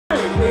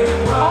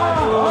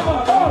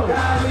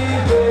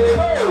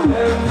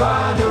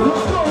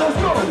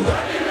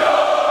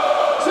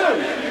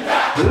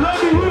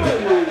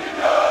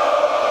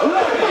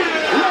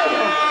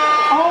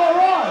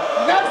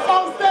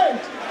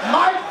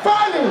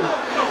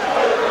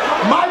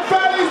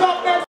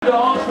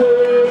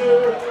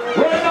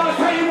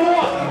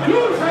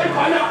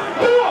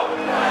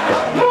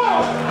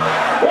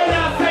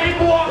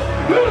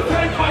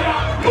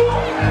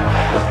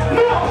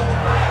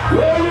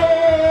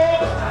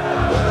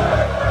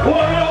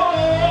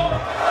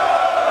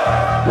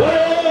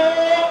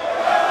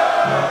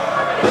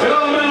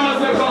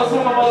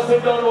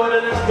one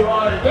in this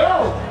joy.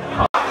 Yo!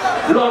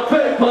 Love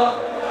paper,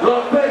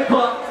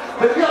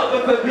 the girl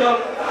with the girl.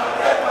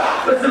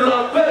 Listen,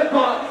 love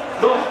paper,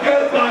 love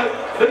girl guy,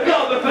 the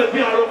girl with the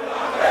girl.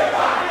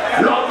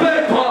 Love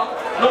paper,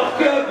 love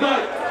girl guy.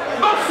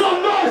 Make some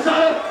noise,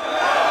 eh?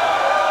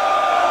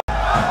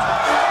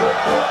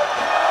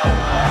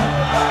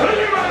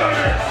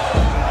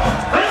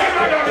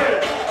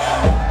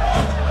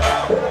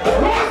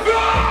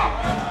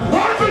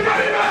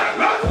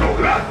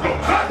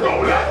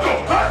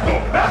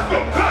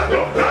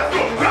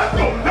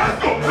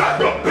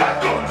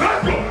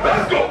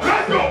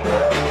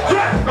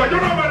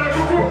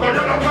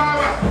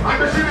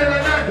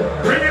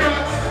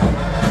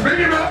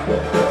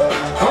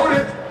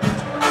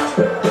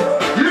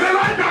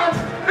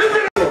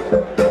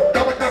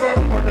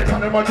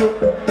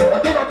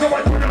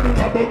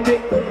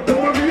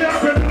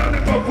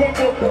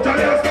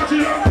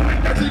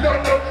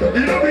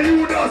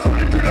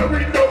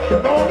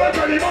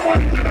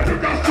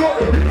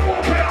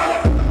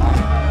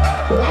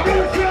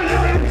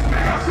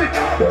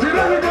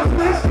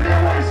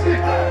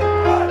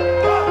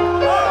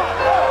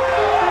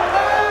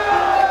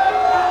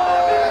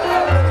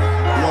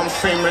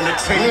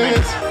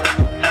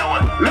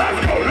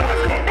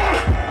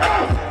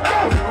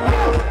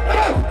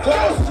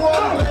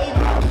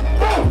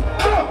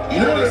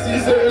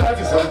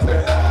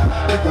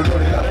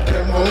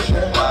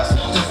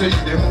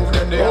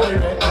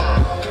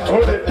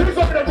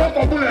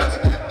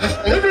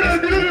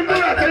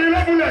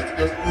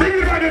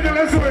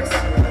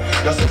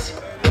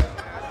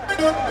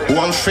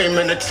 One fame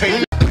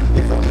entertainment.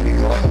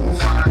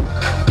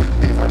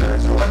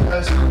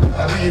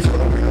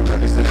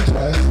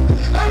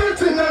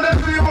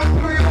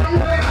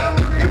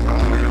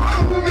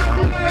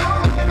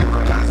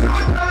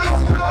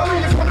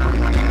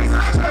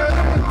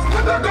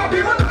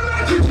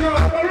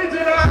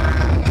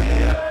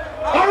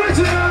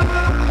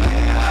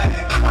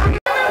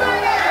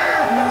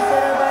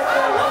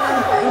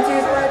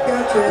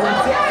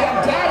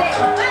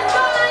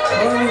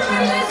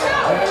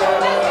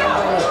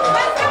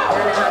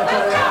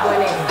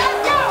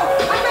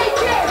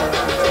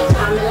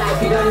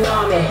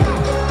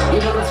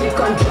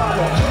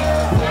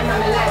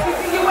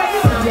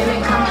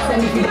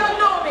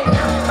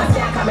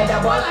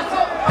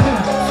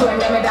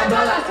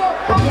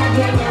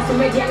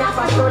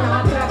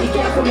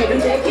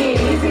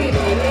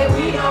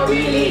 We don't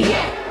really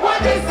hear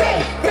what they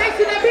say. Thanks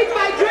to the beat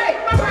by Dre.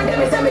 My friend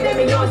them tell me them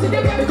know so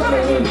they be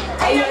coming in.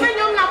 Hey, you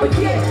know now with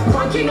you.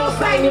 Monkey no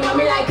sign you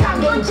mommy like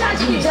I'm don't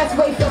judge me. Just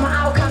wait for my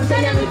outcome.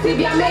 Send them to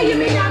be a me you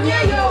mean I'm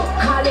here yo.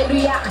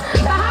 Hallelujah.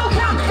 The how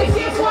come it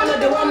takes one of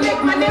the one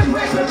make my name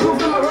rest. Me prove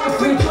them a rough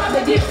free to have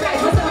the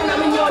defense. But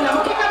I'm in your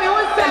now. Okay, I'm in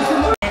one sense.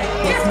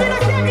 Yes, we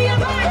don't tell me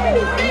about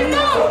it. They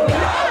know.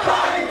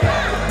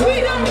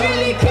 We don't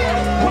really care.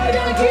 We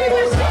don't give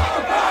a shit.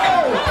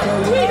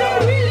 We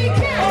don't really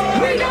care.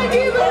 We don't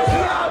give a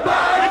shit.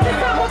 I just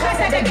thought I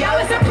said the girl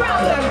is a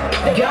problem.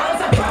 The girl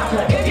is a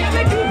problem. If you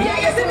ever do, yeah,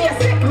 you see me a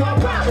sick, no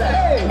problem.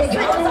 The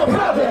girl is a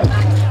problem.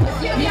 If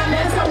you be a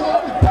mental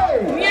woman,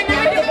 you're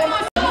not the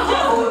one.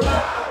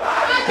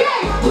 Okay.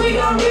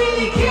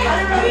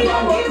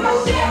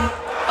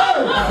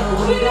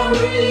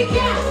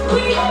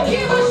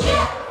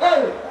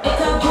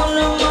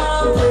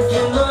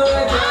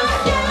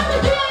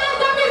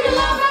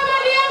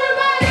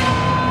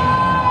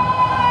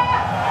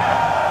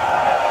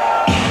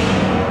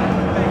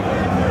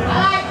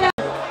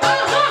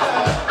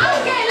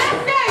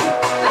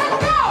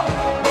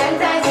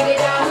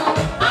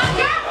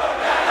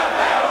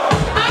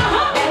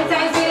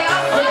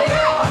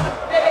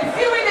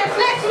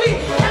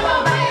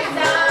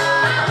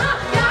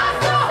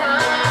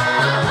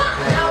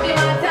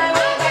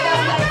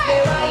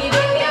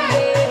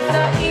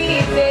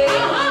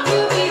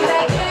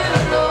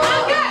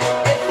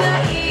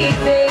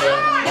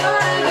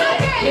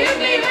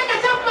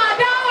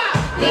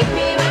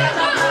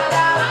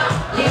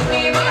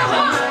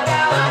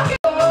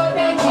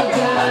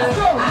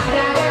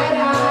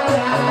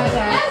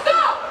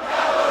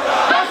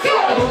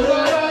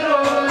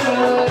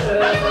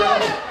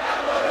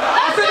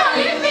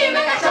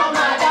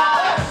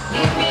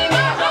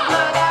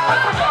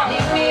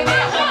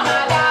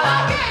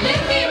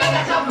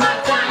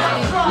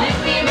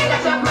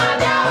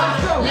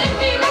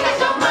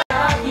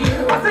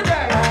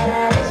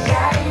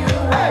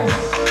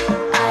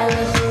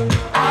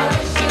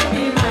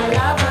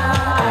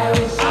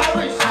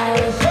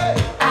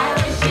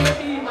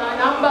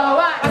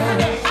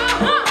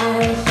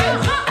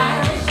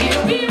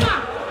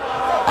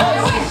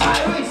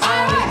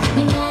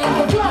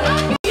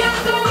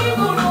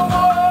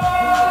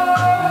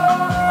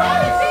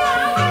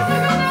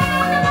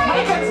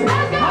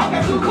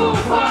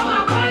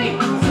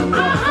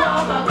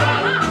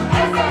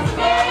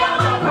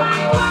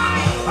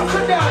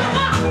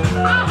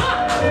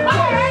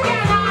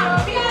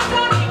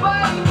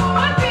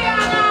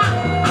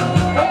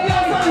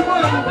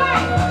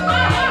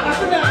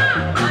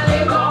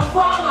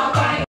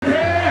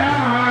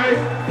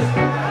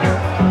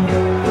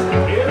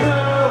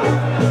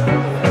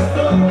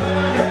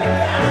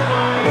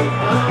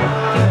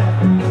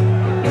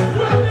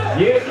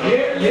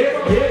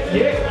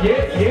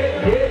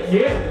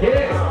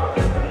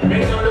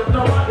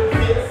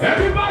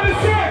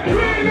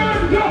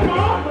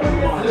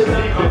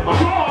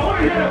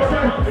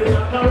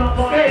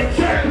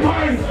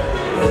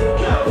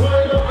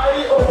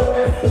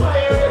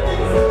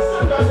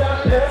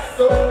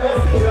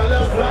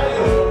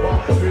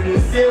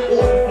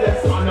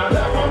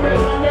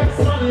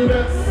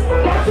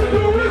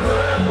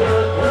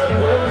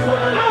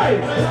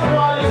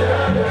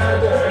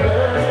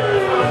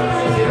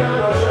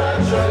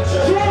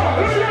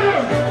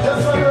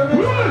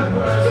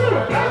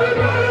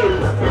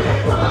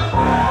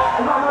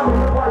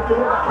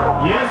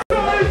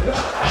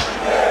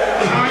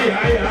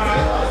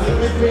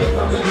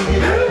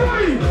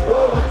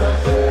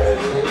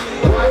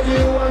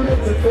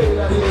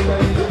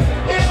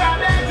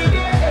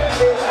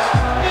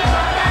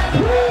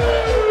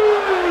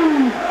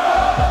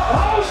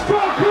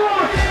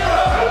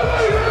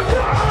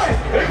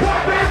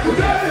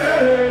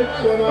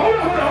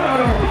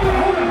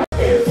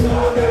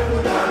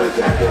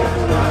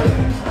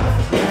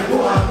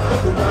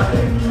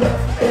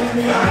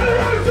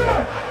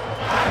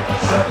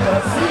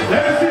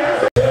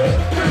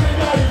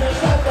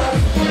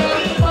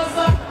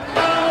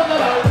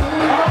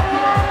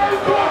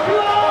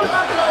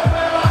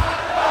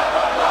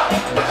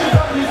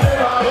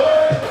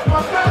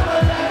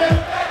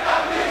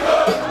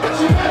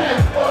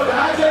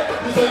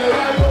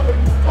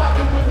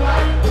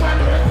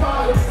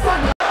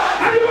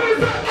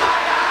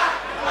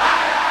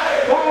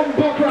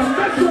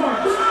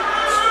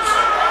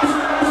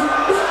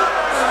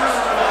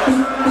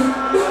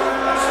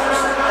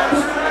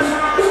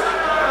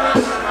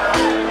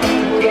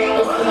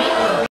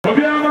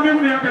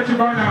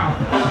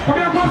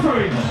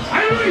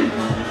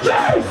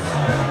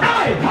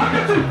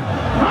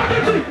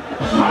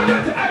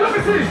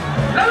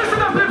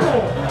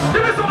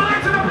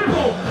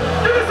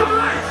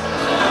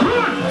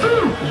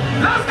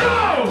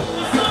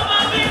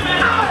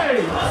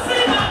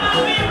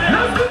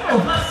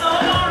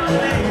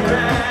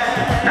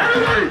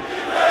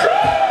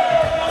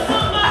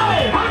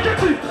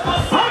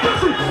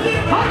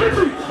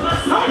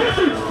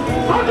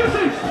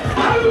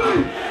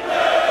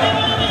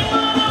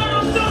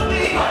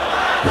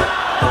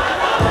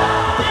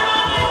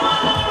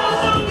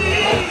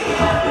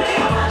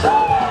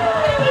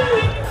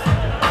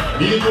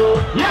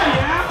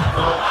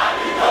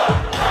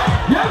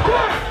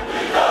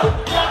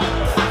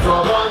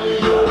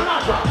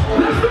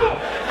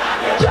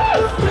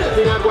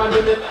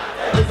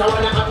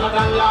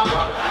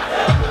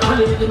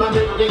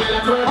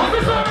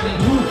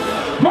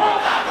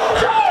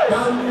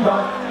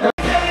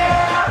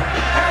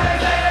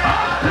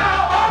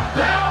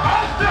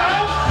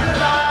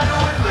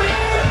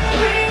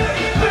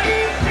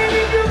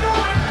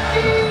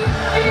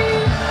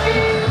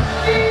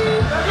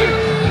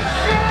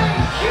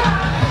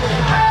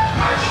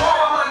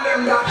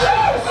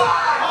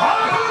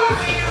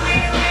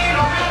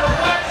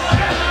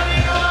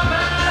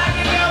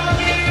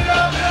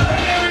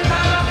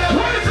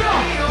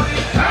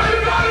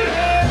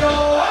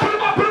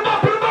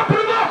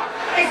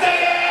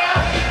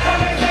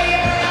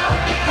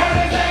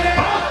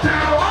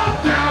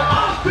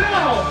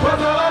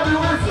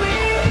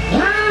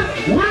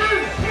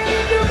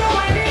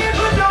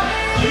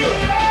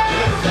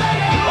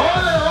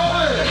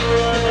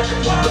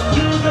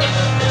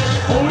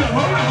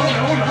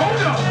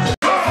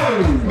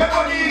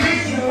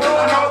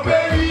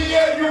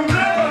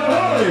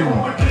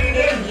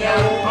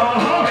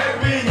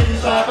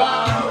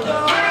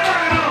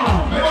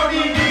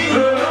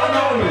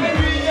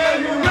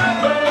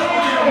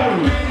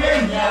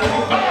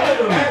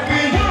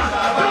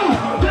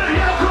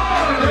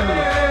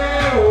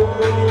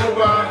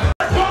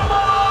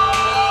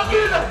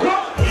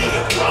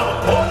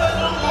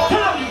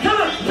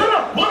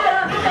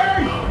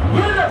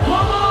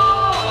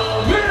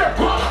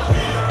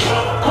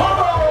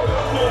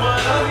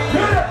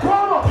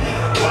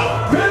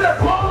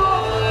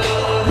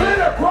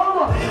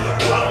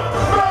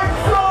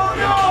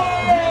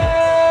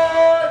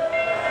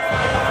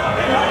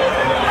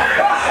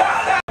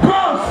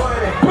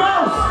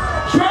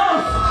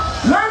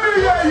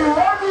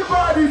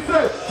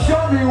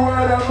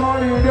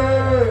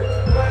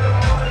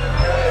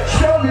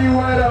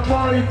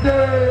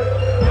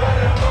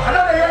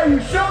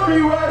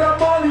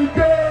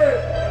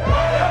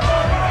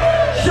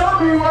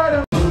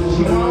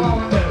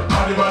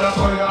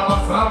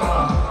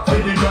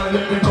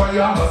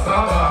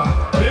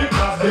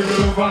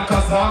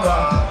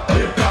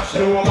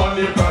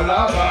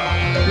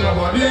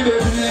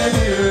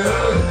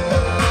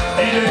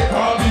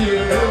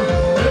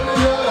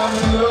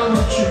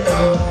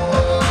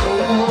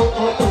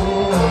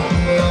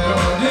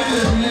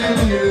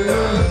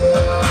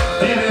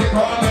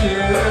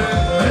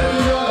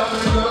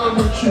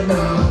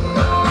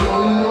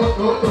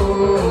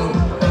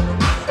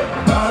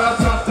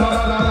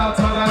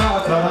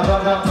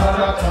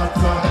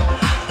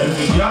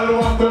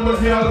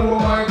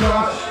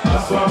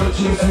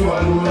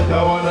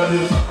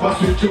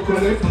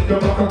 Chocolate, the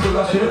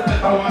Coca-Cola shit.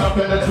 I wanna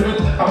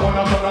penetrate, I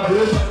wanna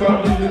penetrate.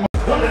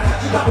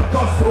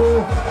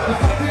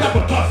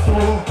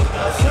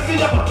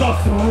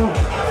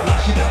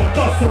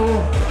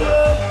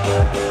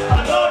 I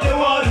know they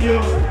want you,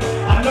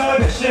 I know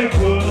they shake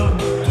you.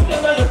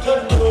 Together you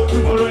turn to,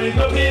 tomorrow you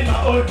gon' be my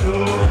own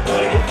too.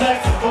 When you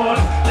flexible,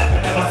 like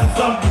I never seen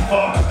some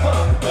before.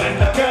 When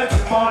the girls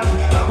are fun,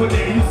 I could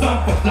hear you some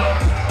for fun.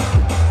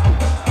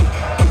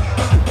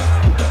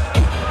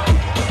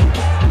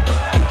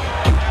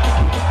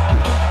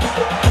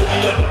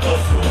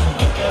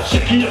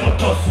 Shaking your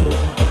torso,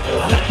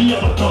 shaking your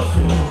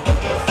torso.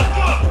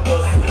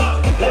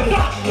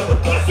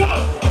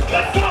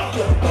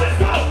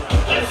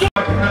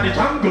 In the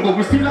jungle, but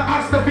we still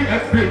ask to be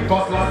explained.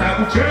 Cause last time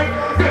we checked,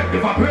 then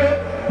never pray.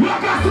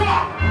 Look at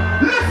what?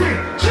 Listen,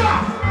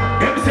 chap.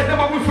 Them say them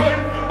are we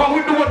friend, but we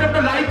know them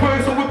the like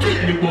way, so we kill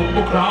the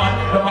bumbo clan.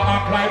 Them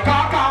act like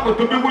caca, but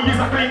to me we use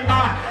a clean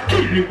heart.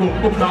 Kill the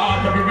bumbo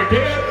clan, every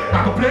day.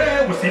 Like a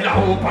play, we still a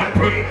hope and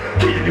pray.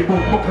 Kill the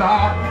bumbo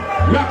clan.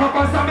 Like a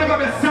concern, never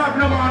be served,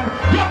 no man.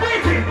 You're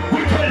waiting,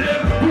 we tell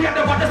them, we are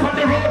the baddest on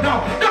the road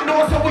now. Them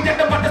know so we are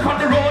the baddest on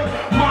the road.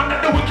 Man,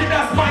 not the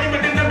wickedest mind,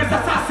 with the name is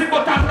assassin,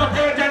 but I'm not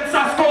Agent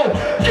Sasko.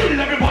 Kill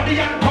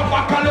everybody and come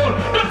back alone.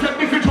 Don't take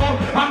me for John,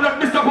 I'm not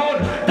Mr. Bone.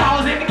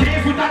 1,000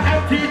 keys with an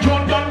empty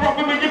John, done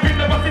robbing me, if you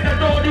never see the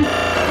door.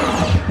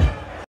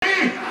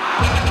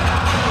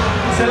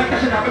 So like I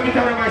should have, let me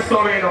tell you my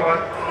story, you know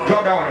what?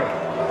 Drop that one.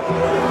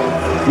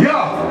 Yo!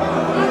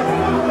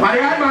 I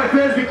hide my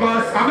face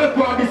because I'm not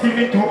proud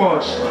deceiving too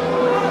much.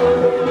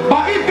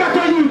 But if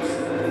ghetto youth,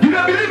 you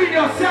don't believe in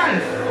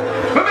yourself.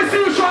 Let me see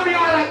you show me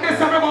all like this,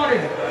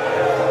 everybody.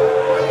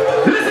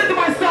 Listen to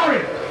my story.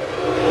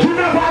 You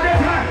never had a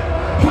plan,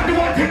 but the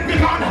one thing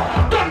begun.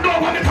 Don't know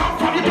where they come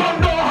from, you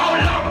don't know.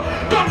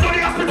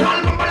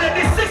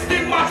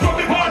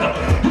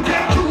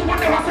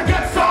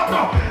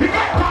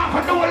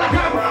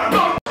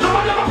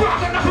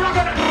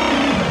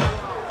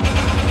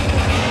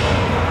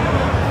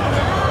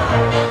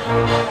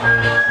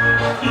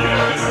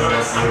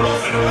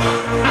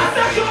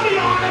 said, show me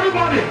on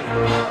everybody.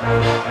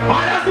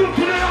 All let's do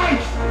to the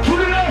right, to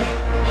the left,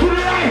 to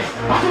the right,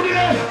 and to the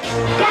left.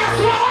 That's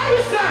what I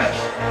say.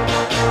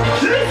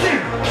 Listen,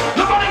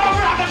 nobody ever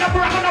brag on the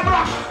brag on the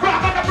brag,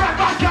 brag on the brag,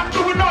 I can't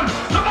do it none.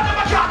 Nobody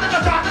ever chat in the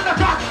chat in the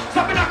chat.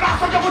 Step in the car,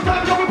 so you will tell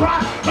them you will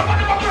brag.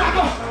 Nobody ever brag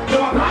on, you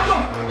will brag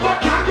on,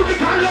 but can't do the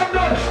kind of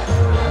done.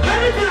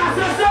 Anything I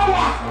say, so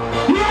what?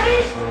 You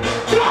ready?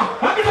 Sure,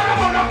 every time I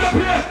run up the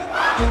place,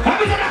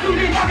 every time I kill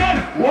it again.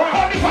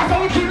 Only faster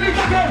we kill it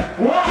again.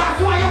 That's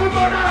why you will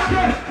murder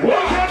again.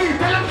 Baby,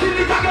 tell them kill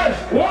it again.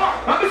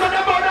 Every time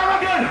they murder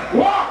again.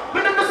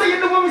 When them say you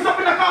know when we stop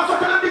in the car, so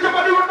tell them did your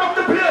body run up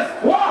the place.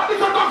 Every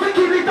time they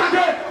kill it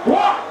again.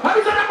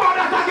 Every time they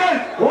murder again.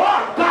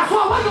 That's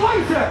what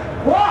you say?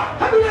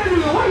 Every time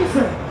you what you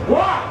say?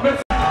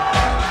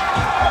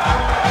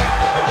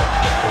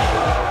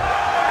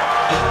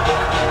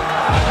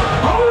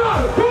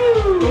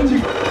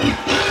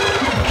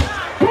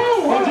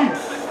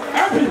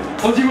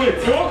 Oji, wait.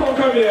 You won't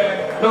come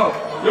here. No.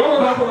 You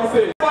won't come and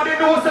say. Nobody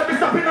knows that we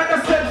stopping on the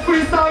stage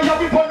freestyle. Yeah,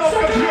 we put up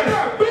the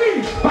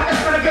place. But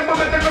it's gonna get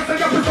moment and say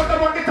you put on the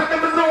one that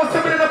them know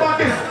something about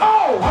this.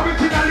 Oh,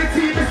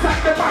 originality beside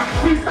the back.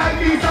 Freestyle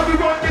is how we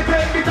run it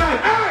every time.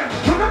 And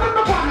you never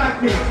know one like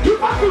me. You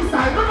fuck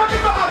freestyle,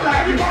 nobody go out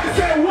like everybody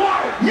say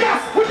what?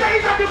 Yes, we the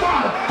hit at the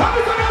ball. How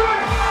we gonna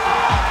run?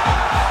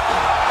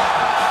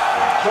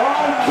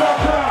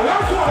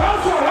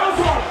 Last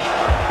one.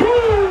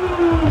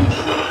 Boom.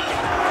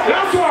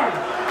 Last one.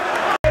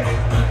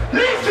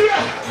 Lift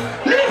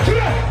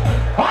here.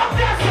 Up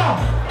there, sir.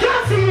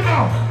 Can't see you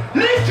now.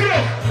 Lift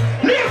here.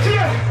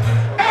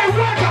 Hey,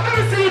 wait, I've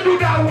never seen you do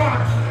that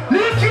one.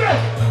 Lift here.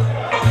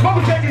 But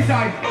we check this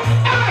side.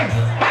 Hey,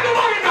 I don't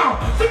worry now.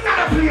 Sing not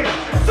a plane.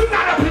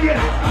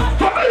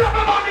 For me, love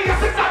my money, you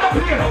sing not a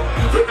plane.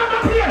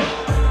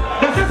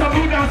 That's just a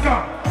blue dancer.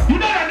 You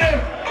know that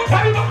name?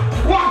 Everybody,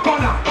 one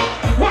corner.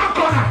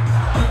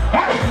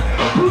 Hey,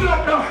 pull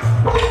up now.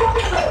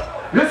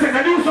 Listen,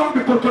 I do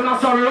something because to not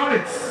sorry run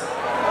it.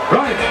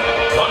 Run it.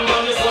 One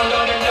down this, one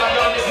down, and that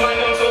down this, mine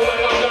down, so when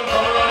one down,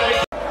 come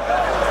around.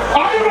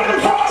 Are you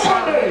ready for a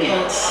Monday?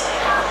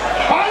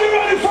 Are you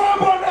ready for a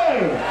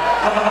Monday?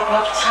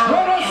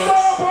 Let us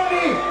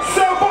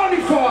say Bunny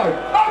for it.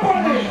 Up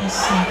on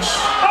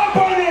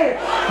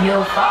it.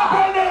 You'll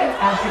find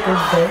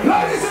Africa's best.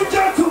 Ladies and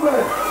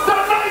gentlemen, the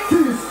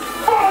 90s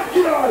fun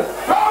girl,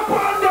 up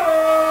on it.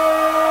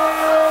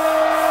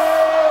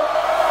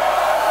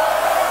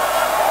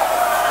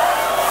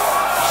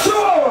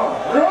 Sure,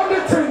 run the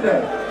thing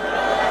there.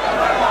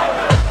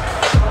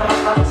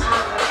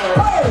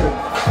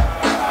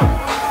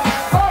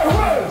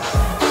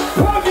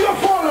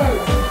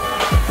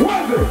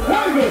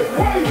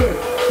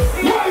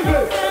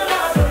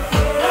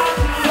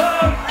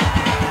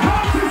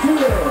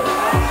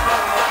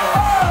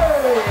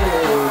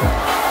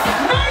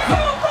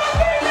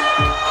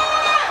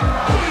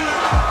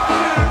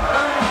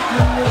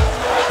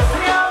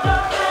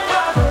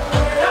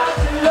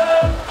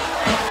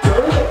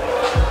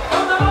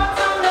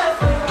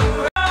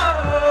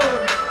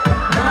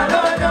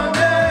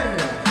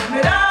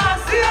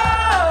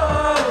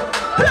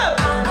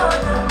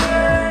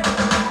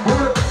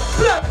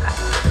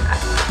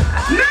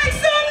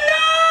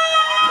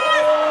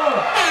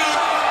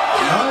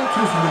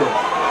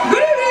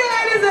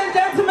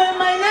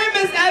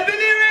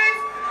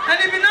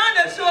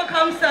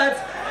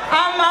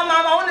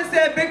 I want to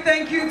say a big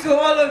thank you to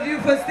all of you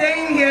for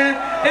staying here,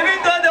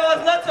 even though there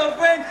was lots of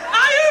rain.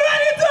 Are you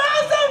ready to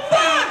have some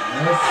fun?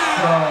 Yes,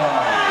 sir.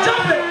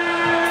 Jump it.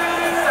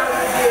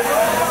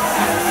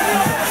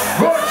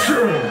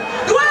 Butcher.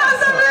 Do I have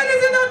some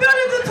ladies in the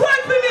building to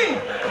twerk for me?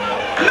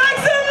 Make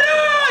some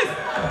noise!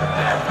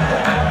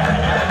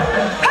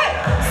 Hey!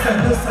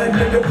 Stand aside,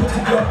 let them put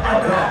it up,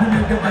 other. We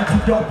make them put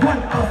it up,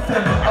 one after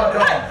the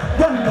other.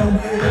 Run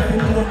away if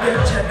you don't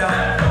get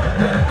cheddar.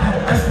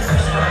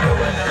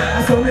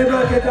 So me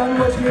rock it and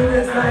watch me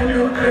waistline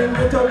and bring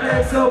it up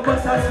like so,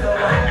 but I slow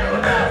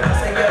winding.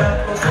 Say get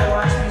up, go so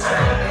watch me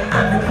shining.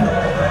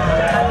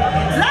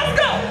 Let's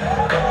go!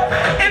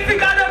 If you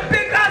got a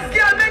big ass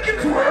girl, make him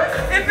twerk.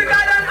 If you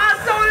got an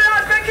ass so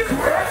large, make him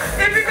twerk.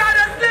 If you got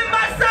a slim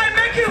back side,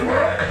 make him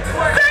twerk.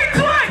 Say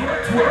twerk!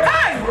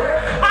 Hey!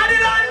 I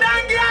did on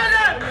that girl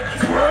then.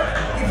 Twerk.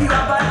 If you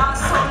got an ass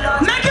so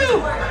large, make you.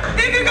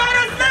 If you got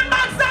a slim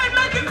back side,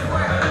 make him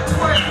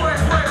twerk.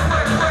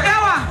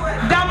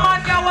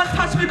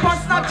 Touch me for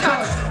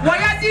Snapchat. What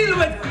you deal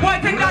with? Boy,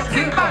 take that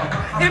thing back.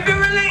 If you're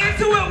really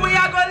into it, we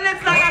are gonna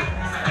live like a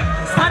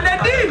and the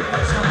D.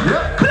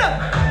 Yep.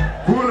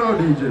 Cool out,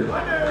 DJ.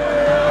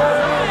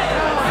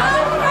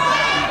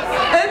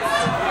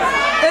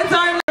 It's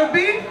on your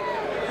beat.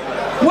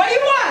 What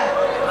you want?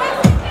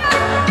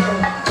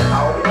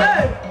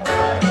 Hey.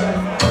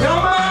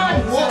 Come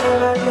on.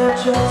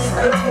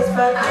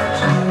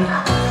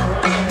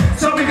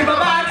 So we give a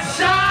bad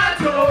shot.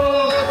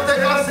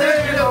 Take a stay.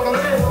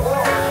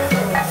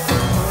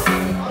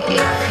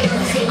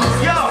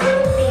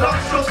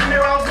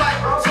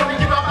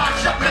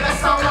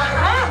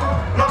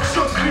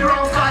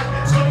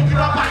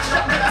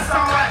 Shot,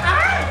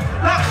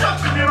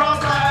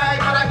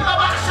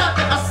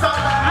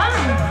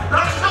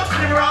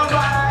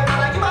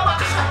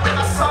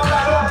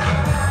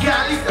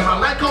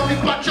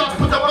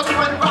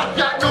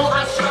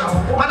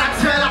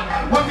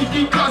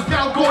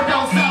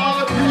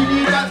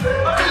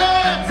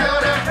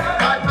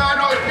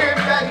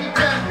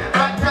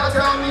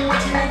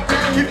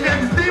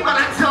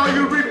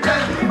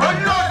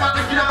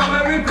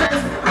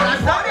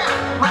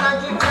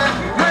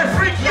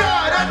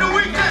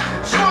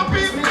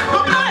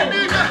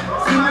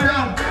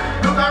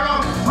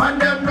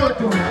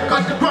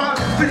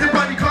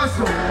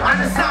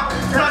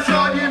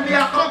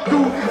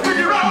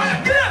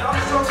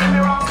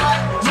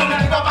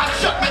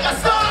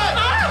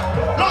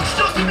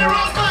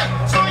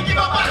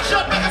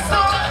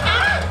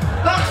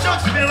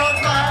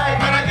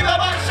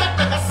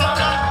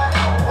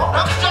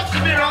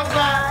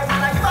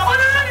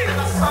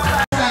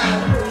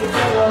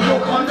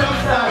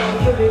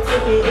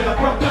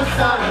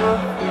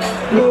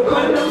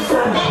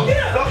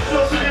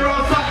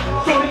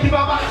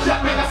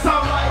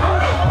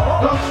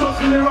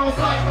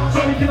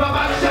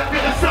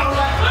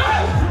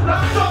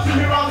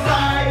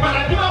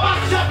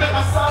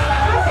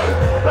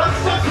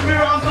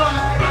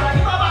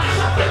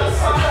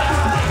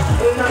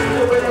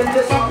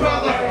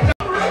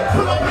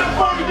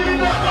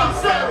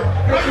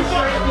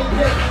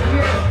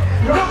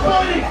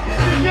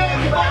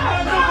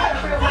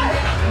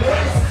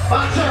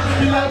 My church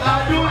be like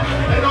I do.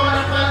 They know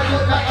I'm not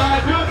good like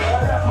I do.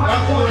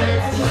 I'm going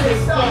to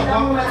stop.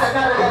 I'm like I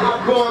gotta get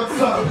I'm going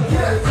to.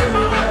 Give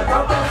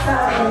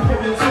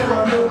it to me.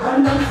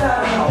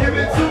 Give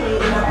it to me.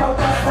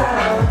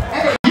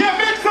 Yeah,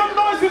 make some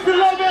noise if you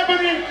love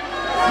Ebony.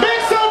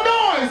 Make some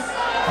noise.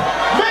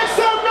 Make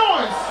some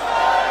noise.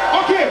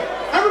 Okay,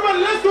 everybody,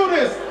 let's do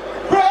this.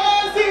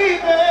 Crazy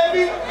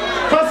baby,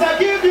 'cause I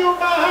give you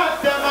my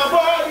heart and my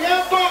body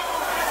and fuck.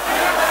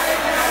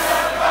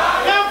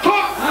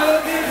 I'll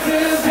give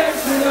you sex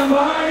in the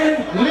morning.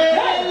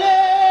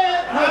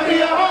 I'll be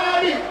a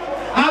honey.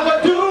 I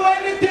will do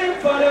anything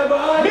for the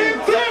body. Big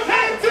tip,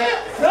 hey tip.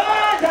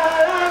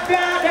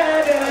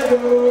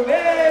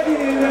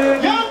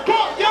 Young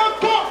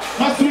cock,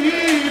 my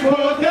sweet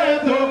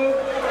potato.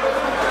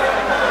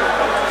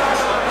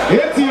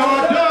 It's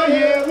your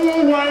day, who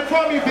went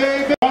for me,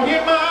 baby.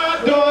 Give my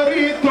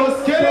Doritos,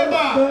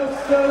 Kereba.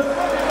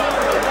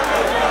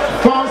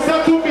 Fancy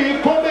to me,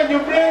 come and you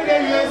bring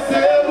it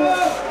yourself.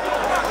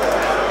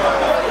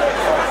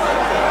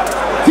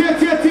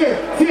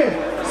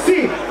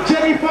 See,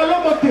 Jennifer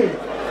Lomote.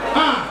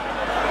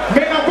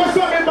 When I was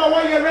remember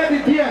why you're ready,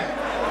 dear.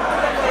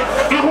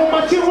 I hope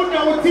my children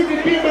will see the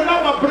people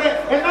now, my bread,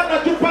 and I'm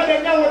not too bad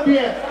and now,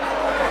 dear.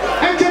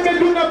 And just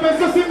do not be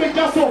so me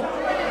just so.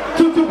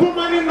 To put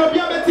money in the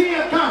Biamati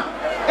and come.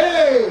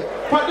 Hey,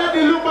 for that,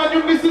 the Luma,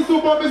 you miss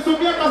Super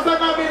Missubia,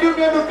 Casana, me, you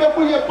never go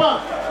for your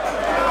pa.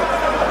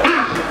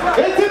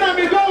 It's in a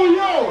me go,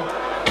 yo.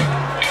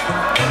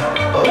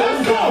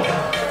 Let's go.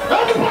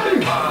 Everybody,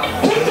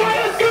 put your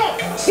hands up.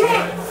 1,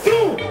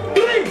 2,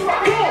 3,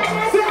 4,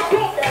 6,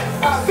 go.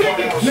 Sing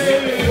it.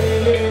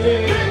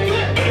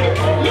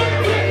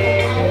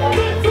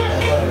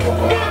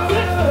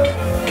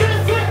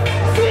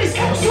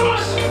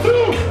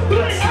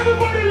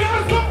 Everybody,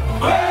 let's go.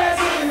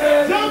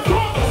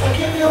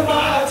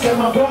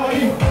 My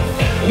body,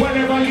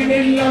 whenever you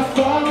need love,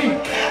 call me.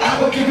 I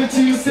will give it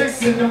to you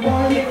 6 in the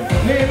morning.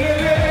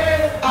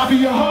 I'll be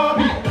your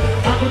hobby. I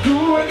will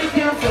do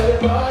anything for your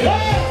body.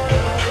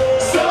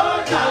 So I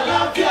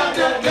love you,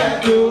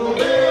 that do,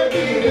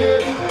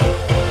 baby.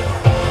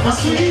 My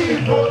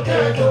sweet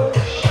potato.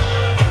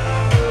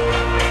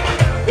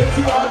 If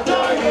you are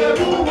dying,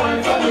 you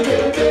want for me,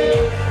 baby.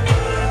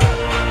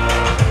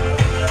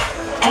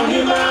 On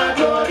my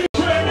body.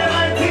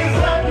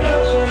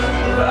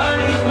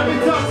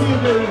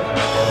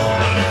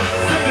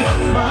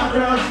 My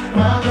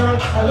girl,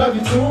 I love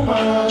you too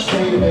much,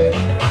 baby.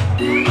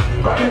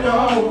 Right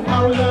now, I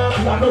love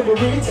you, I know we're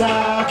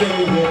retired,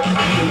 baby.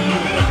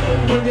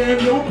 When you're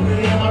no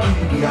play, my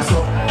baby, I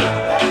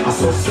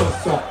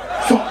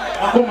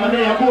go my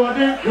name, I go on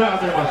there, grab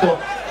them, I thought.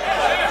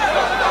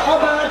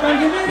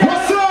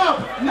 What's up?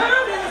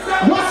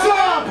 What's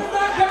up?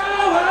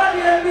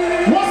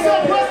 What's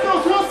up,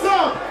 Prestos? What's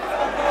up?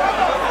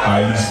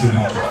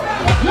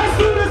 Let's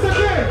do this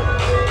again.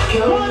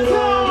 What's up?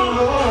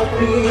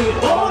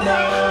 Oh, na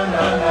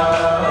na na.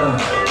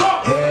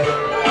 Hey.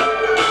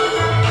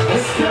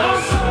 Let's go.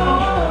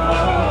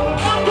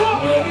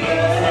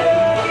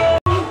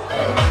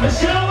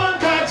 Michelle,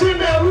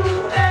 Kachimeru.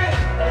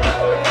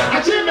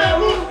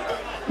 Kachimeru.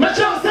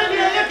 Michelle said,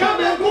 "Yeah,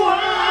 come and go."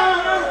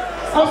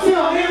 I'll see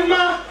him.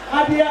 I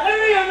be a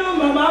area no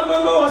mama go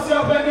what's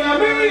up and a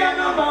area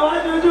no mama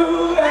what to do.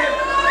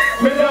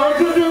 Me down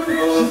to do.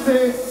 She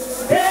say,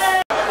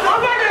 "Hey, I'm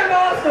gonna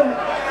lost them."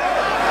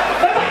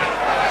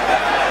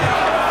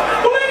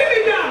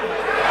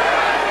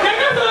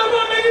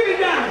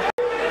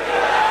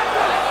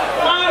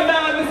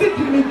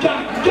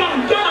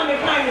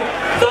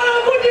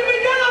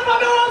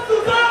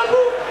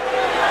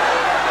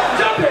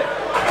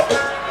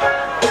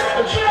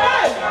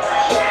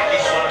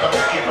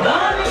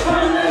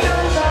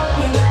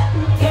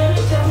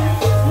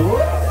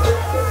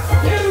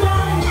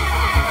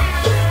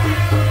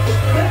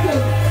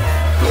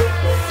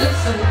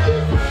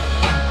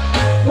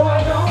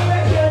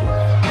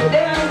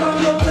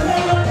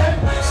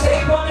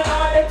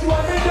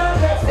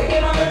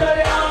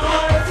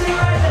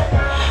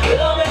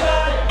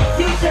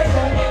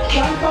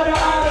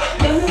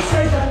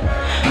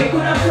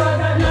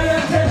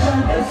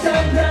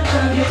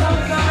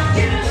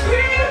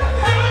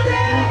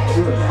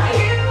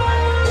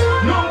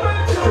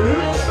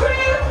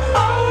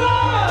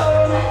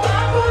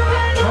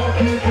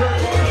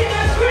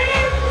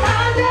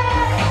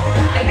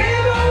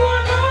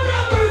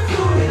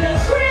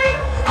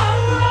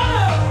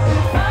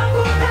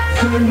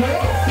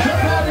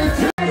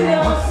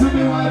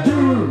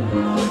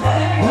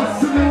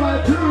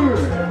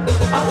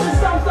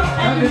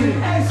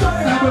 Hey,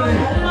 sorry.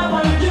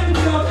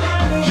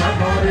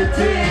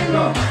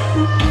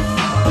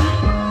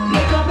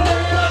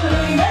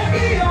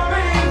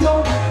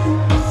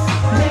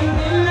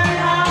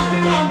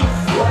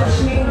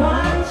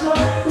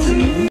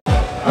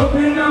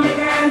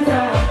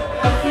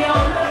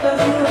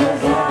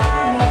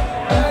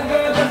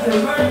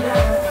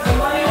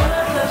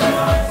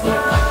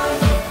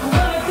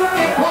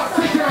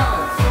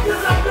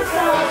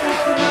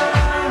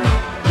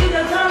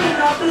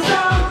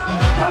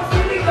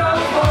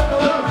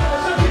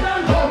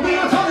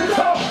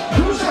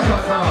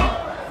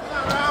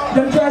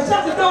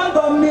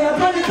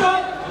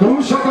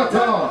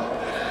 at all.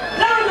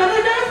 Down on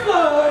the dance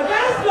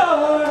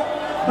floor.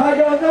 My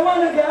girls don't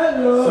wanna get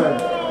low.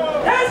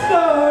 Dance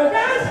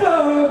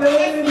floor,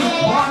 baby.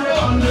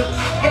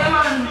 Yeah,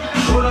 man.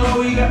 Hold on,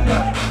 we got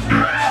that.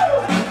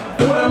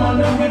 Hold on,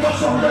 man. We got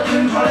some that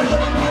in for it.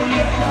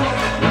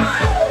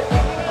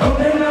 Oh,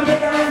 then I'm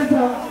making a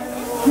talk.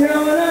 You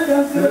know what I'm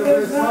just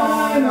looking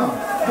fine.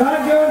 My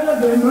girls are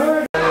the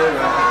murder.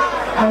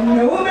 I'm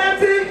the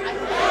romantic.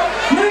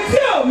 Next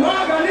year,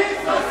 Margani.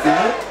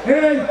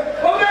 Hey,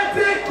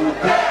 romantic.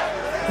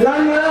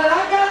 Langa.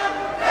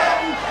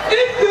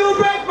 If you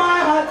break my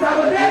heart, I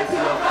will let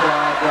you.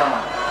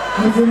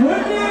 If you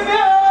would leave me,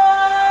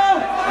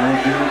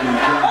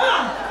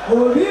 oh,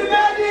 leave me.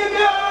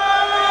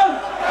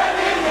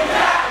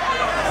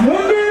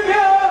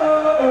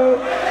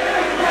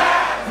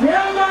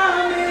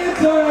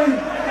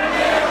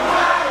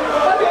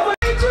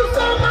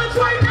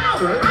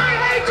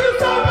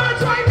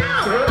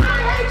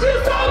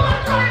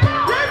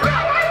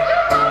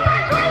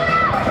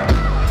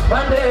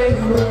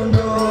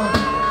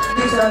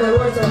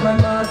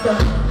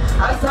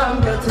 As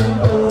I'm getting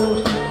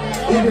old,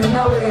 even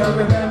now I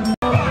remember.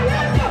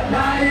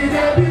 Late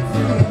Ebony,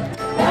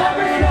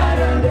 every night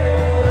and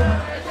day.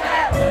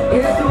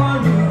 It's the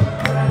one thing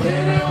I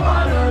didn't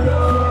wanna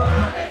know.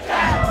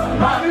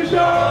 Mommy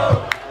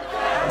show.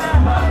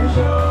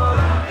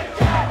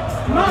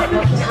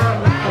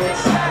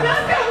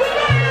 Let's go, we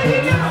got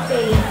it now.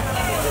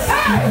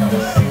 Hey,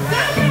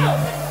 let's go.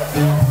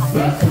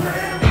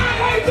 I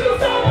hate you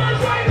so much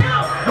right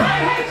now. I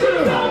hate you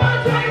so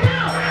much right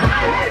now.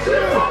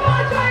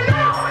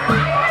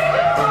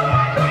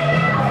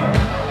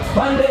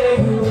 One day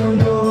you will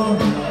know.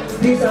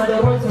 These are the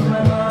words of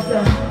my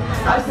mother.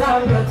 As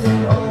I'm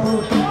getting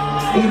old,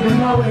 even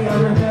now I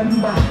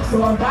remember. So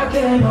I'm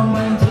packing on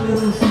my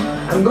tools.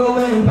 I'm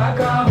going back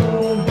at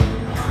home.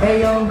 A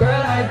young girl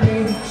like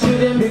me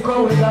shouldn't be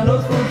caught with a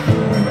no school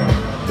food.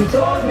 He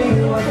told me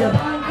he was a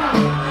banker,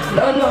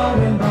 don't know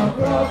him about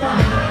proper.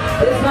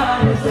 This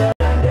man is a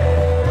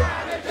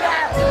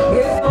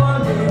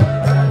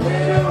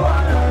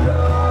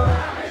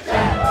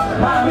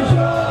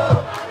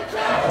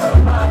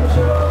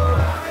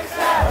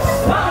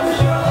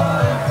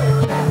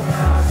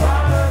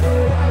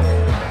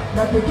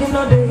picking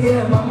up the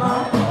hair,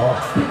 mama.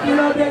 Picking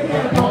up the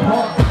hair, mama.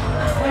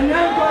 And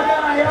then go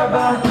down, I have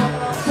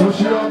So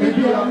she don't give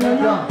you a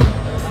nigga.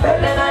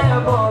 better than I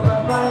have all,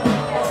 papa.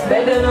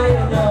 Better than I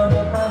know,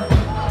 papa.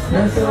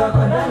 Then so I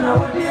could down, I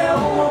would hear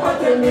who would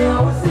tell me I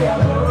would see a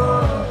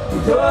girl. He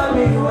told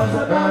me he was a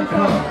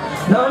banker.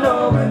 No,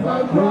 when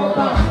back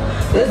broker.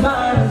 This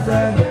man is a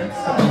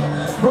gangster.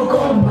 Who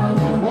come back?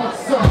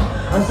 What's up?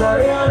 I'm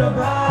sorry on the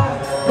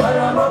back, but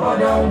I'm up or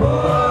down,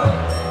 boy.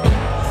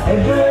 Hey,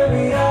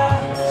 baby,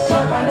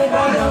 suck on the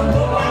guy down,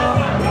 boy.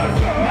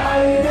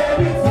 Late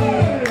Ebony,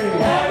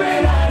 every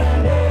night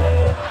and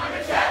day.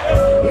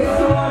 It's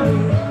the one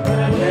but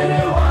I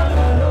didn't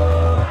wanna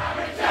know.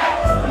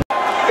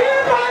 Give me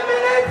 5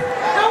 minutes,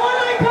 and when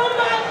I come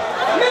back,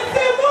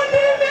 Mr.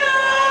 Mundimia!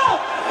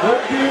 What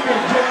do you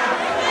mean, Jack?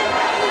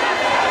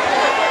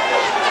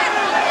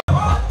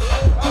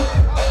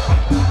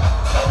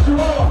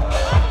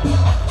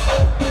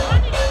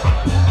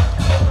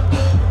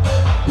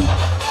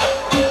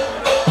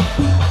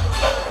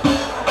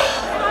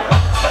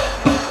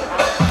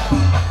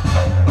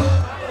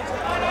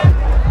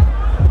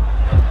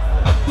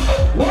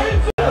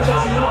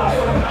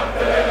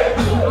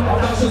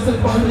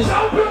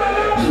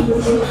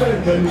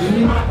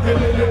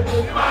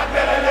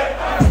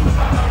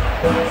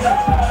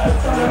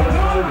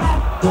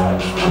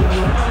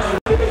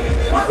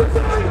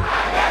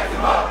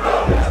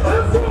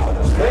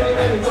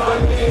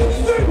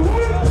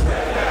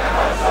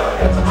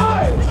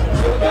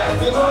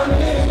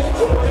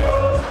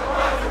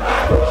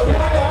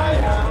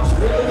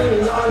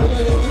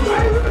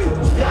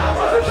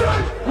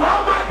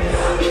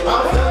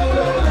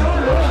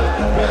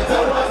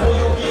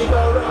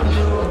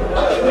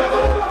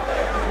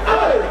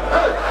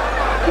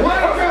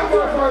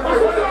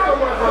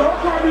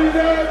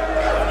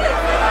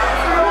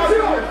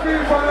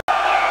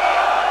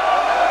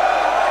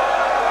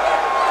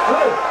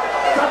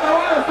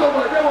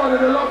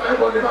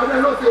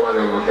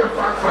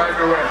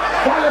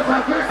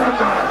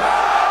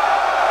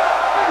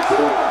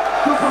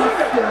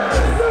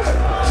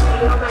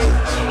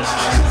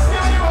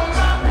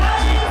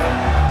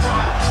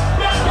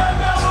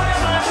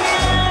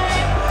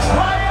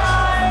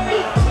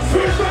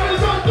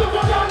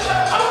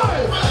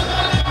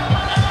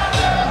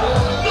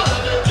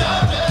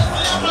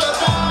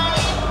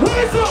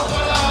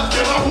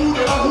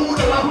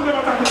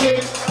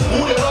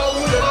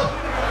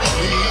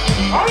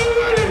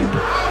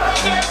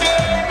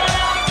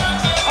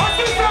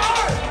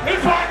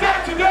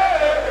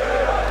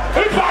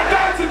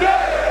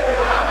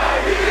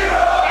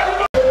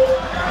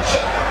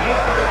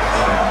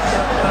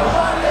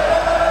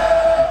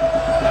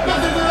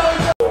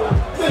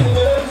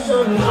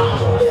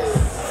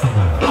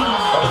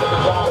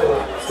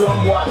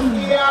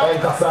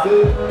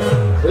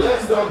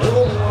 Let's go,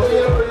 boom.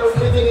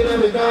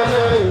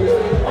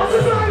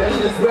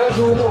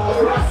 do more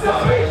Rasta.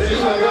 They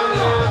are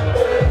gonna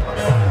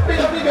they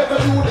get to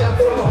do them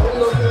from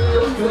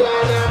to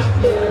Ghana.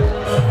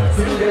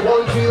 See they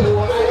want you,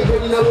 I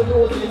really never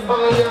know this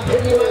man.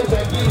 Anyone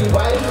can give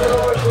why you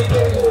work with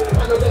them.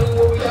 I know them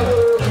who we are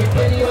work with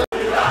anyone.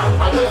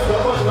 I just go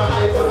on my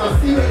eyes and I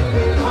see when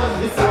they have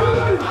this song.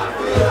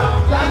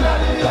 La la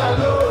la la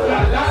la la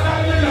la la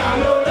la.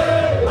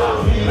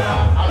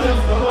 I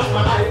just go on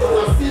my eyes and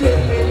I see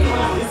when they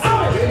have this song.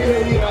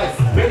 Many rights,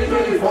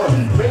 many fun,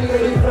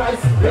 many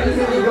price, many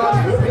God,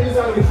 many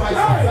sacrifice.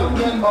 Some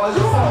men all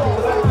just have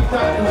like we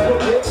time to go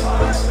get.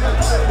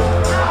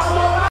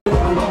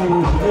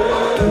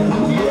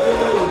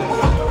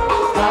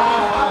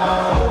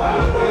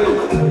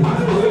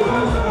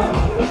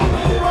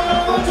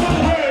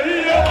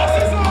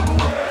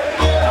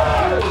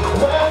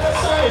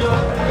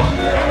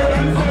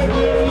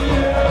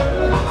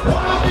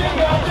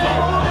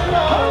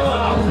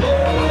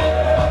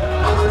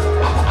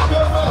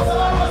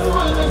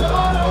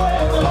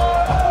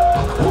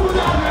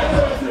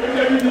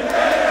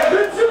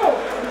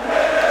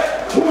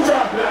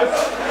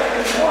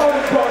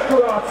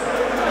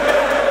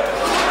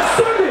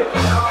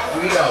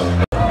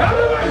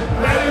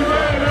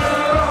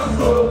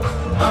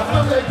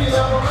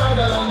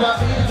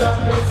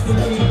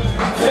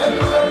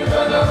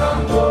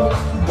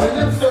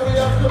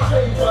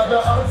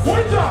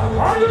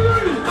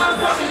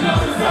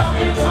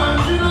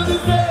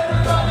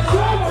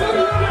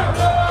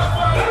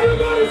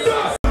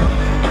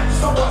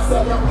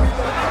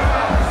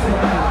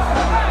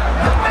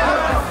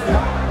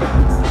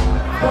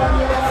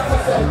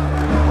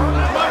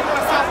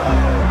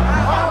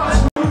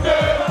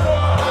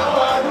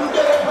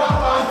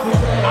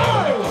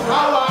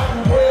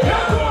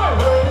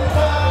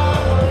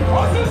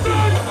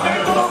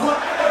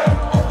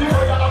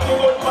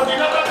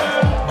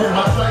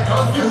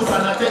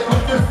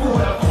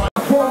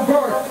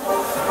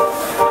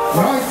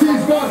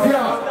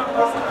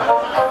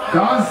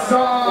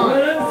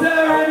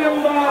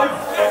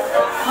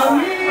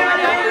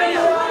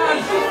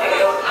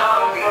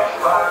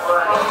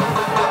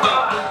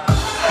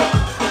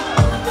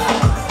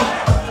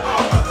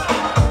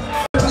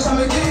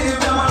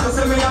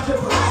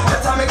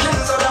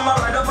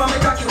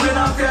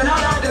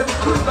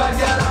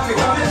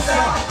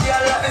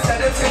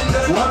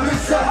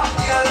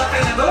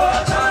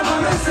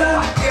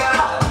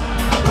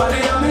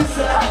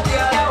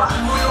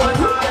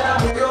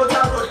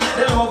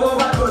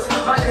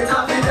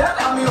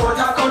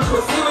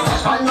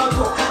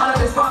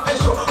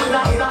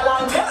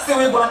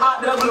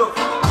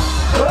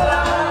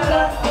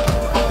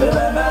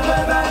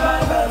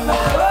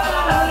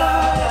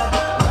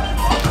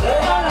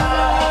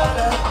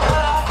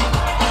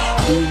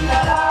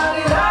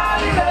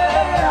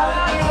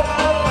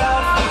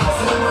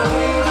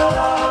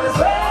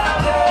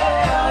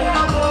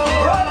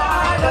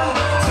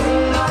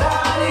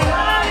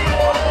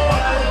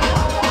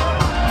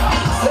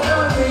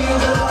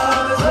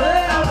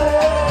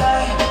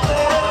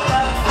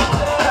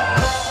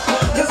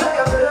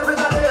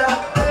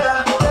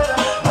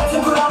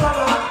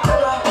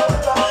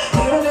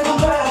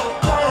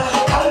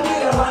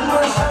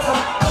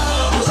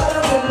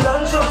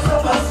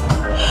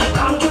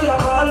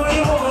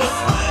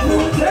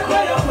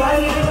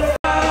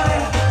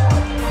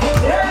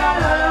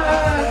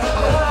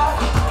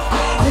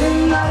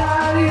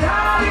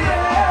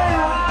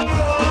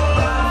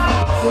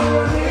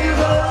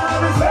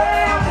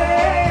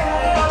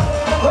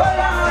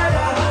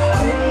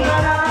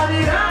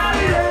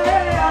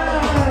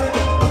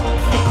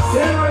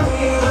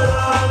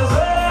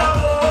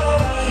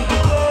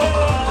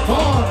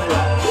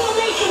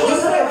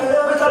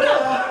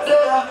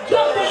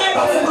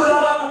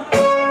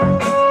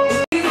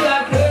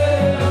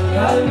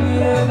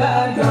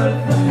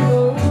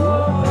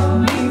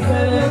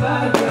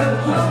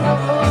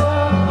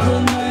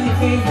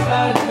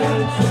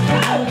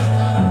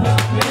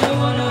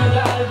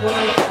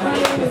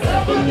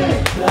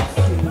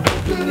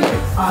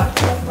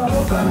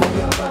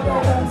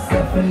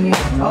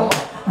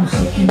 I'm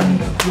shaking in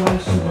the boy,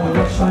 she won't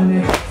rush on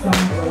it.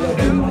 Some boy, I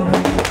do my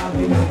money, I'll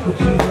be my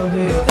cookies of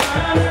it.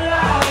 Turn on the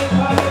light,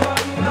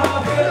 everybody know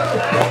it.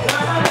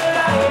 Turn on the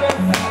light,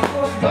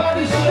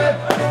 body shit.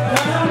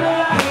 Turn on the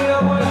light,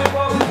 your boy, like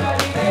what we got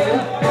to do.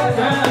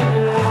 Turn on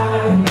the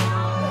light,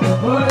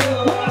 boy, you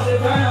want to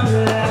turn on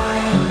the light.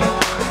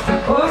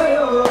 Boy,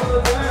 you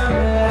turn on the light.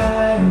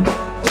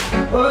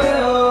 Boy, you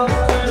turn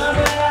on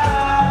the light.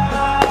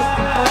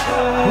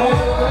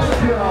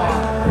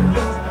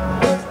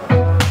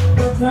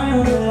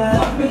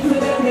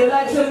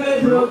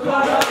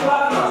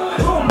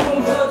 Boom, boom,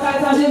 so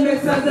tight and it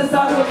makes sense to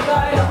start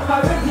outside.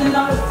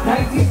 Original,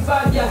 90s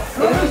bad, yeah.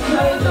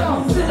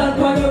 Original, sit down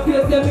on your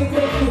face, let me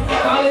take you.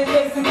 All it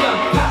takes to come.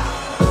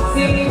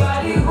 See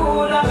anybody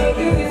good, I make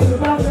it this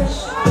super fresh.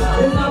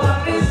 There's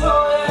nobody so,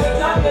 yeah,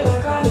 drop it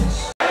like college.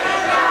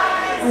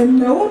 And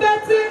know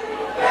that's it.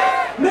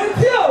 Make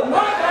you,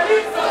 man, I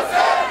need to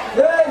say.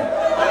 Hey,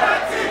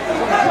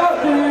 drop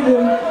the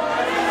rhythm.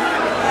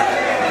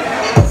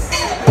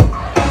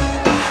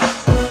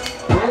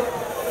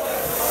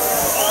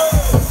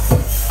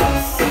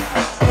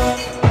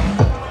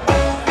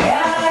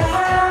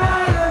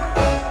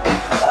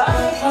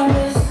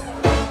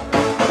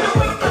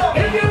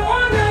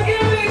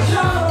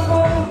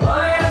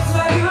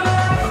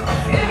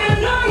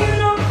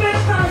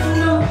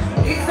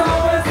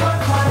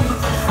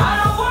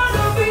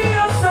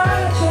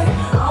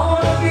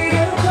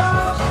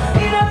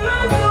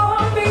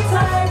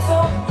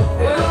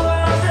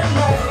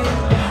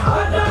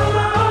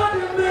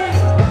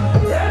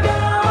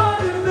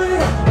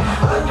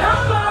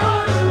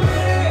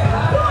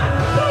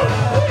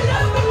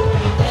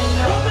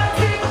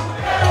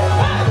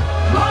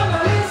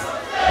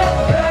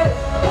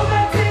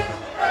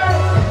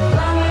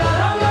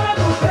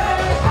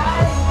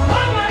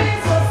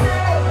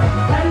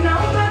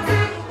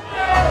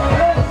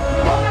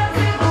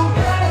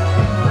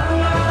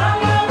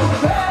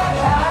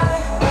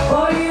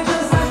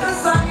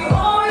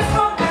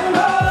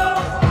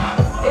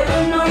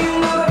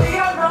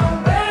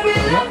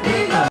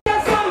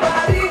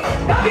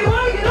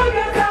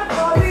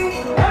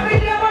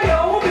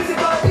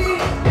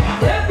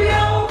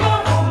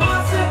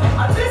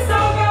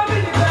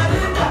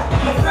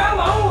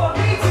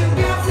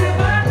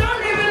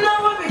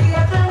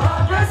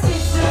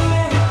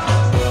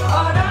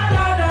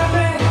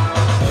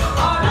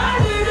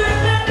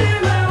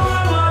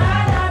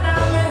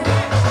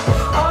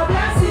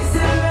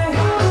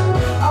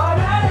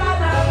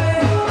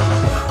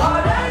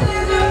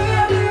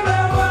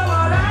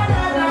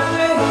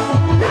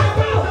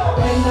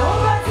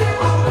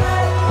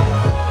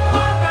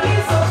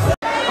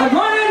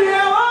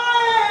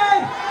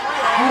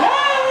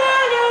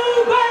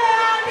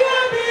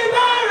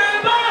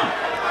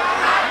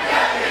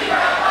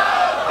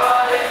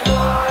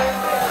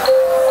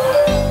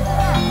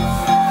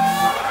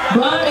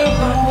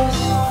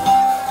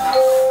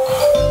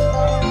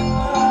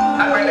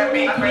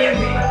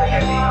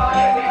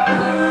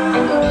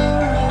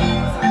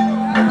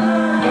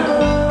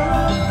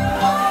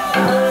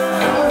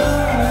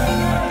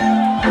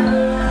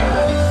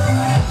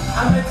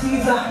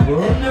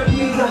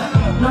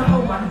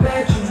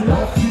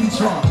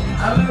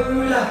 I'm a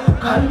ruler,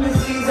 call me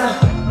Caesar.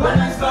 When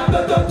I spark the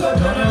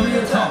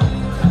generator.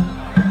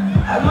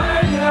 I'm a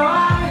real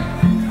one.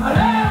 I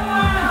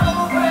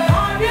don't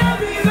want to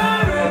be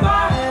very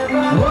bad.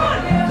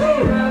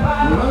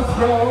 Let's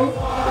go.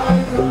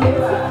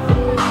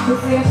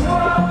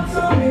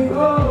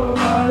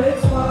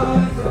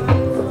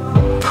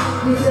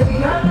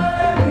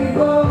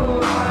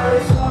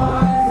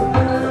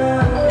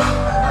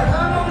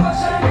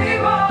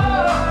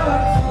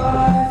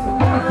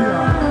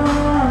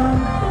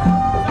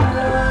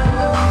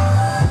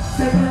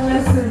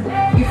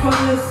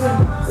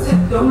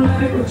 Don't let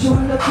me put you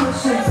under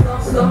pressure.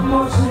 Slow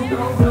motion,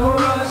 no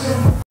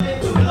rushing.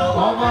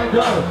 Oh my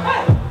God.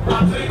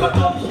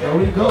 There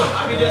we go.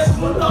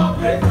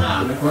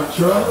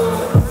 Control.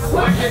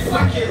 Whack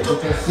it.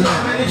 Okay, sir.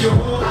 Manage your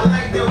home, I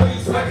like the way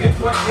you whack it.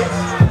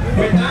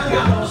 When I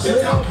got no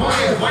shit out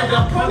point, wind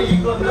up funny,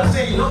 you gonna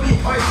say you don't be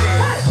poison.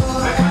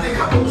 Mechanic,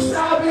 I won't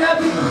stop me,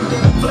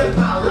 flip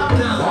out, lock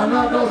down. Oh,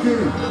 no, no,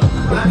 give it.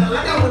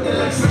 Like I with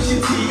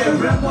electricity,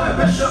 and rap boy,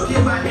 best shock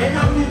in my head,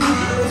 how you do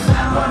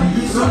that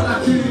money is all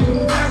I do.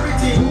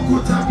 Everything, who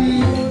could I be?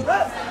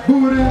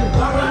 Booty.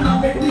 I run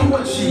up and do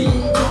what she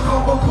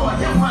talk over, call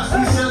your must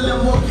be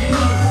selling more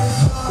guineas.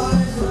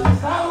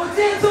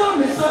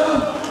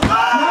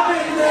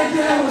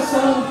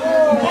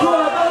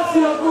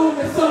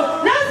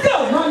 Let's go!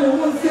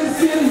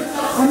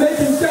 I'm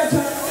making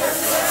better.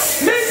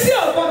 Make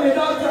sure for me,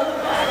 doctor.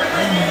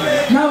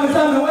 Now it's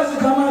time to watch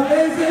it on my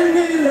face and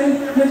kneeling.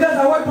 Because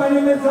I work on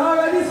him, it's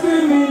already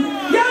screaming.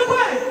 Yeah,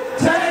 boy!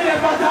 Tell me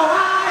about the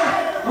high.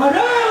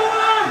 Whatever you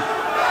want.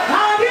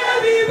 I'll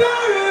give you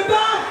very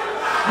bad.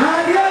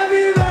 I'll give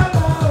you very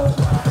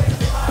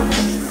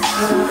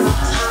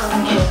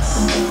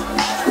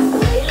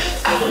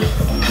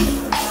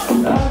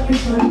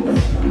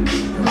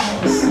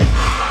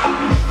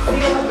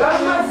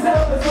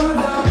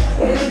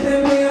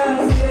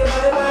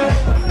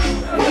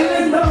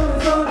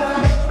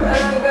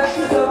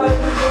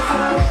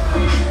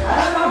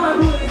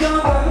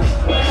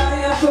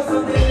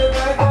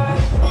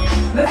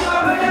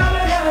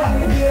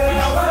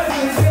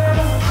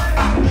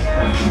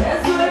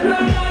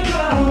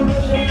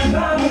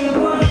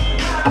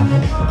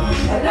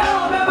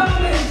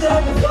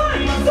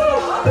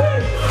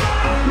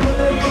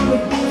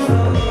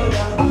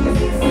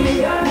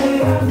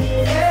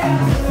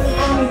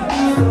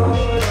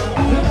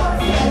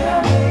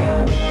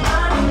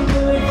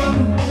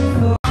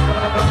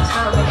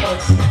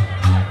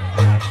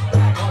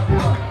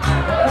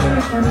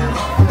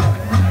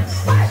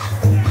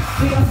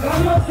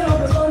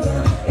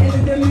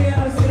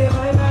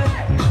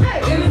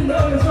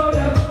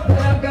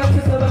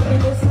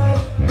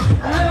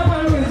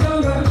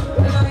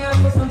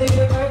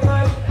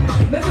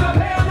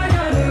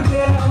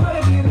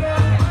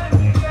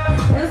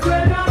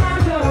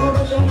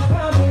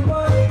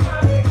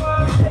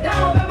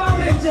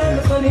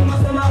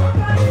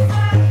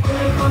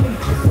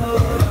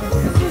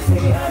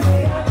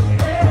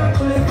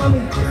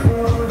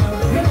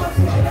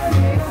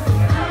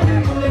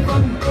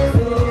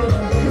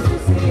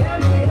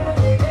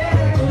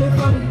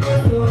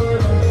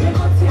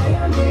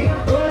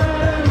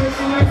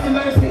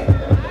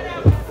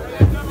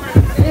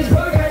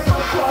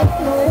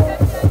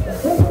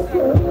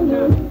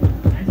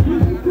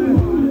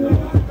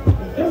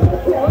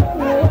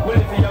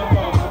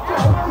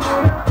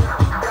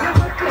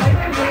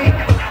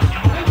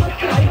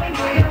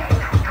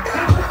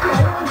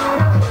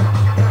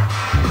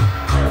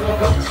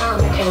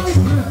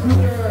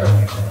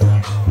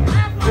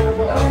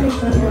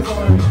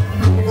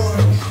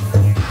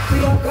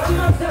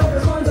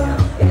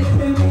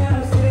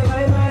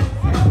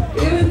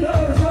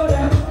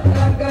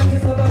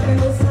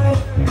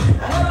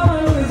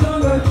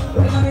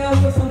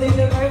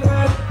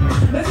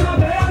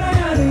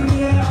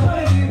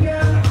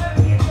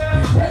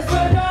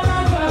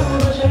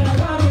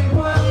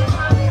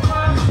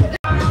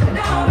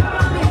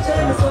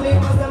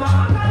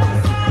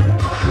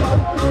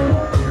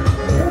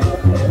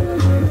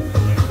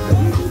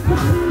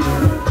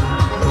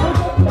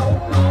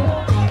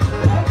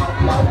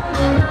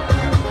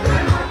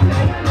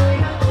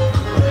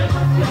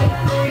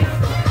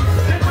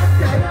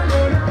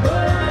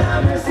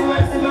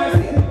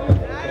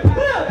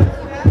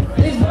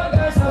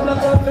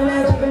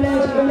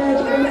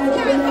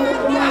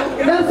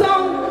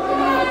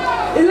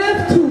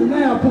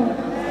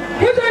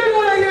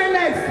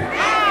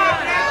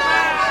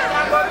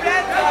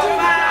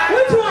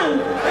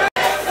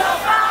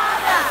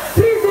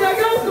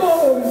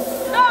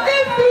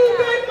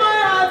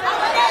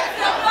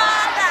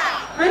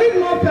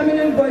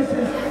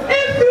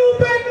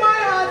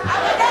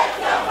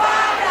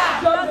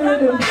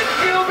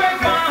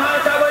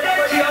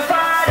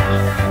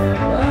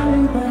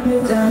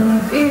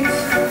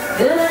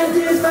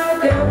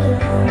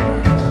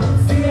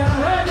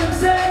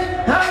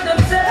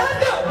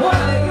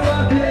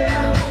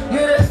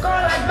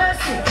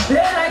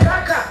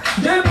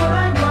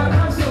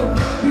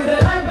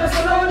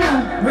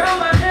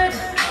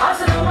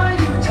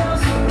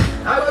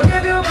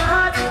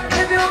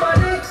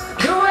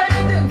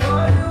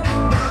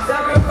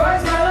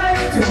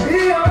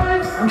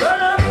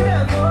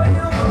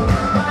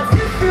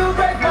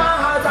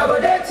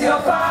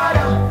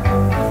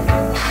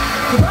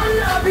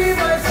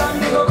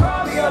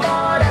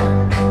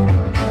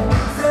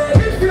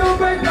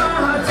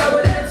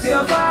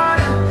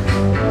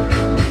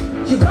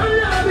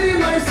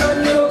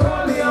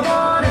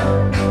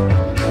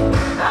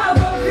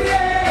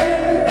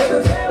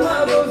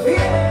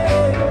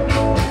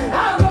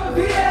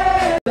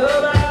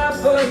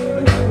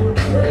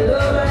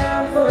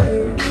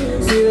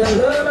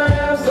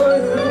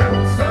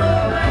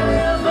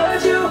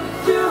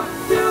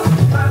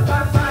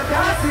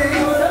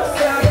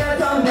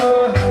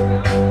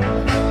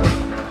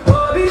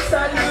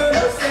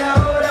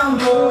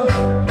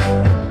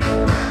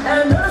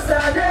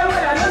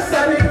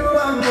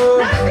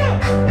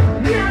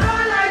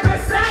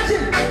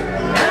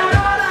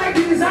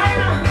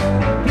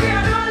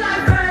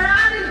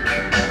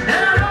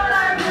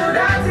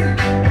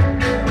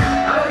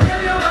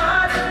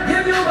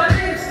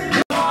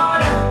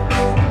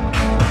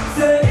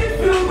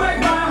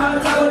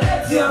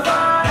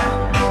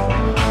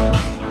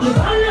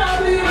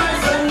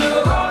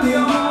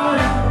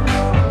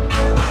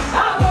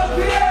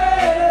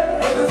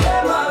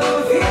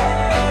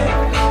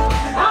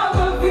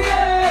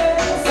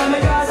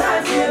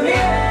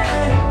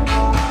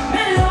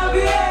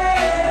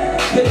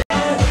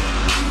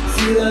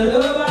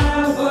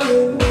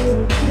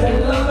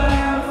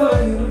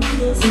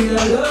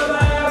love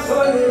I have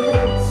for you.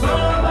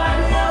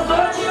 Somebody else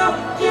but you.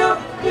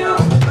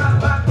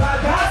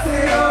 I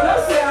say, oh,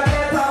 don't say I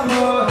get some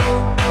more.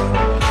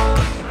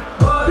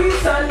 Oh,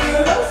 this and you,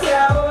 don't say I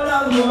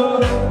want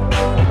more.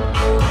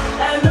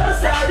 And don't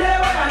say I did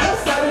when I don't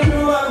say I do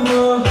one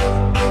more.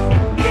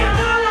 Me, I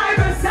don't like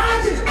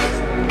Versace,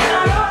 and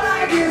I don't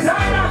like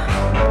designer.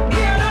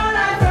 Me, I don't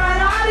like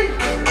Ferrari,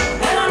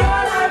 and I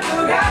don't like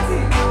Bugatti.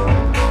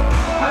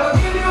 I will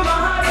give you my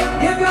heart,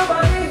 give you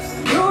my lips,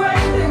 do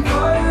anything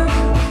for you.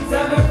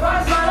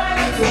 Sacrifice my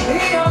life to be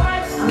your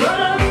wife. I'm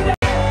gonna be there.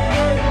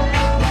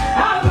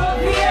 I'll go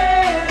be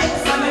there.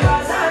 Some of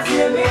us are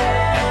still be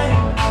there.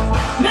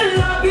 Me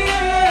love you,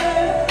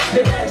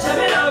 the bitch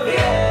me love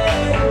you.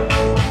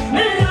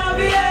 Me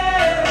love you.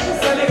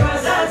 Some of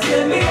us are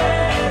still be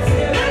there.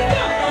 Still be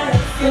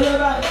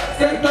there.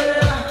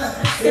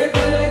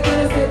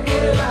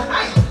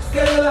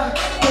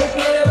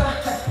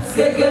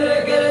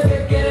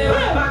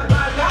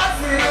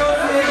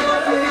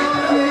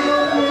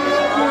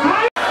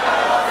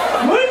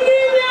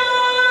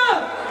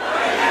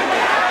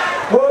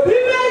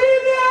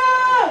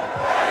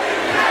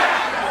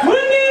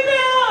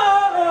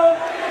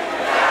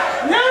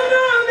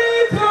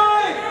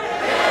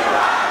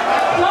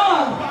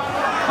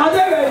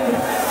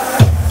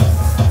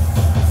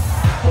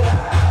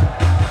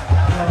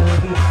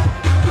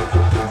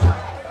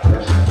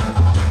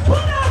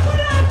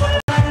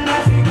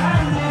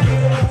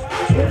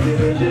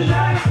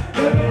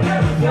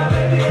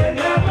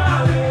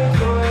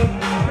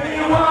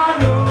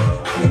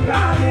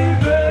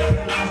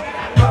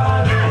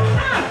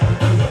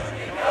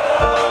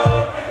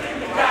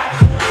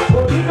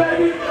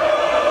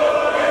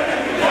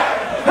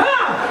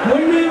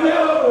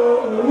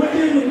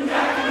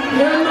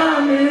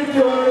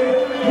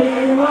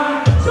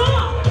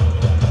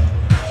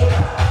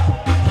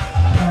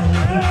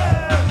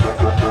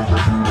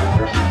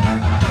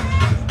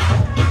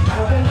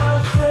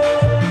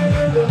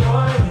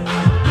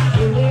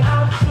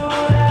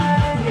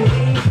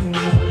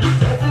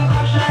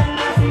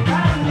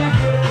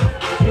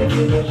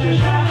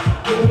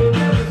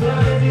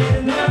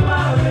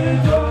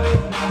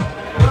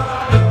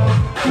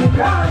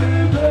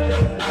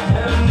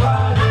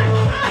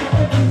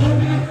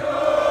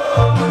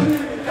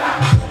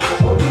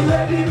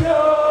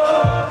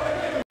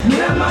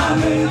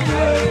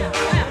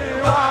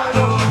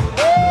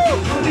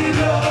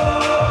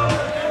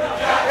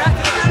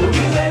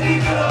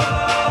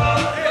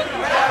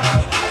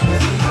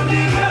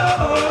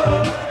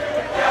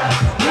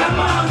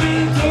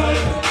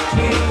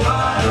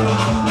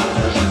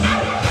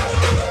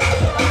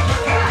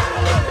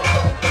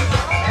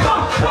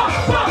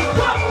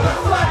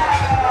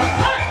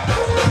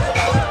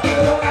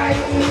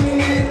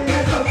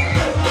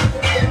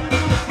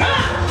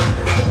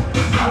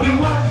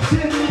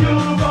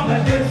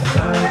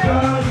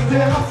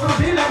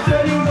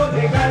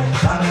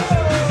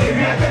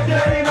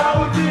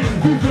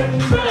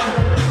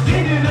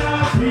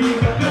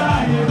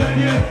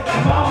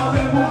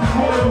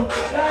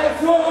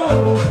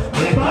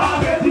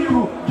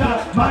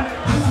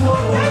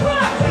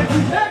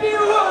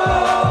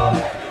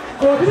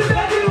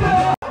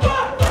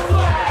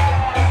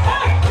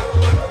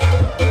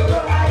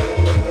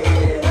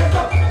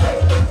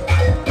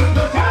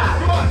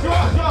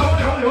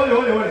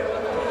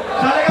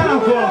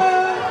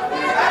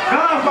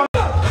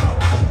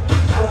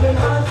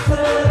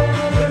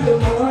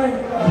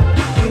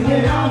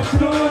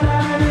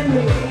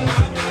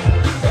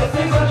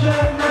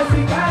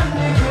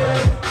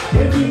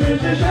 If you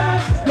miss your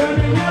shot, then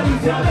you have to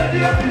tell the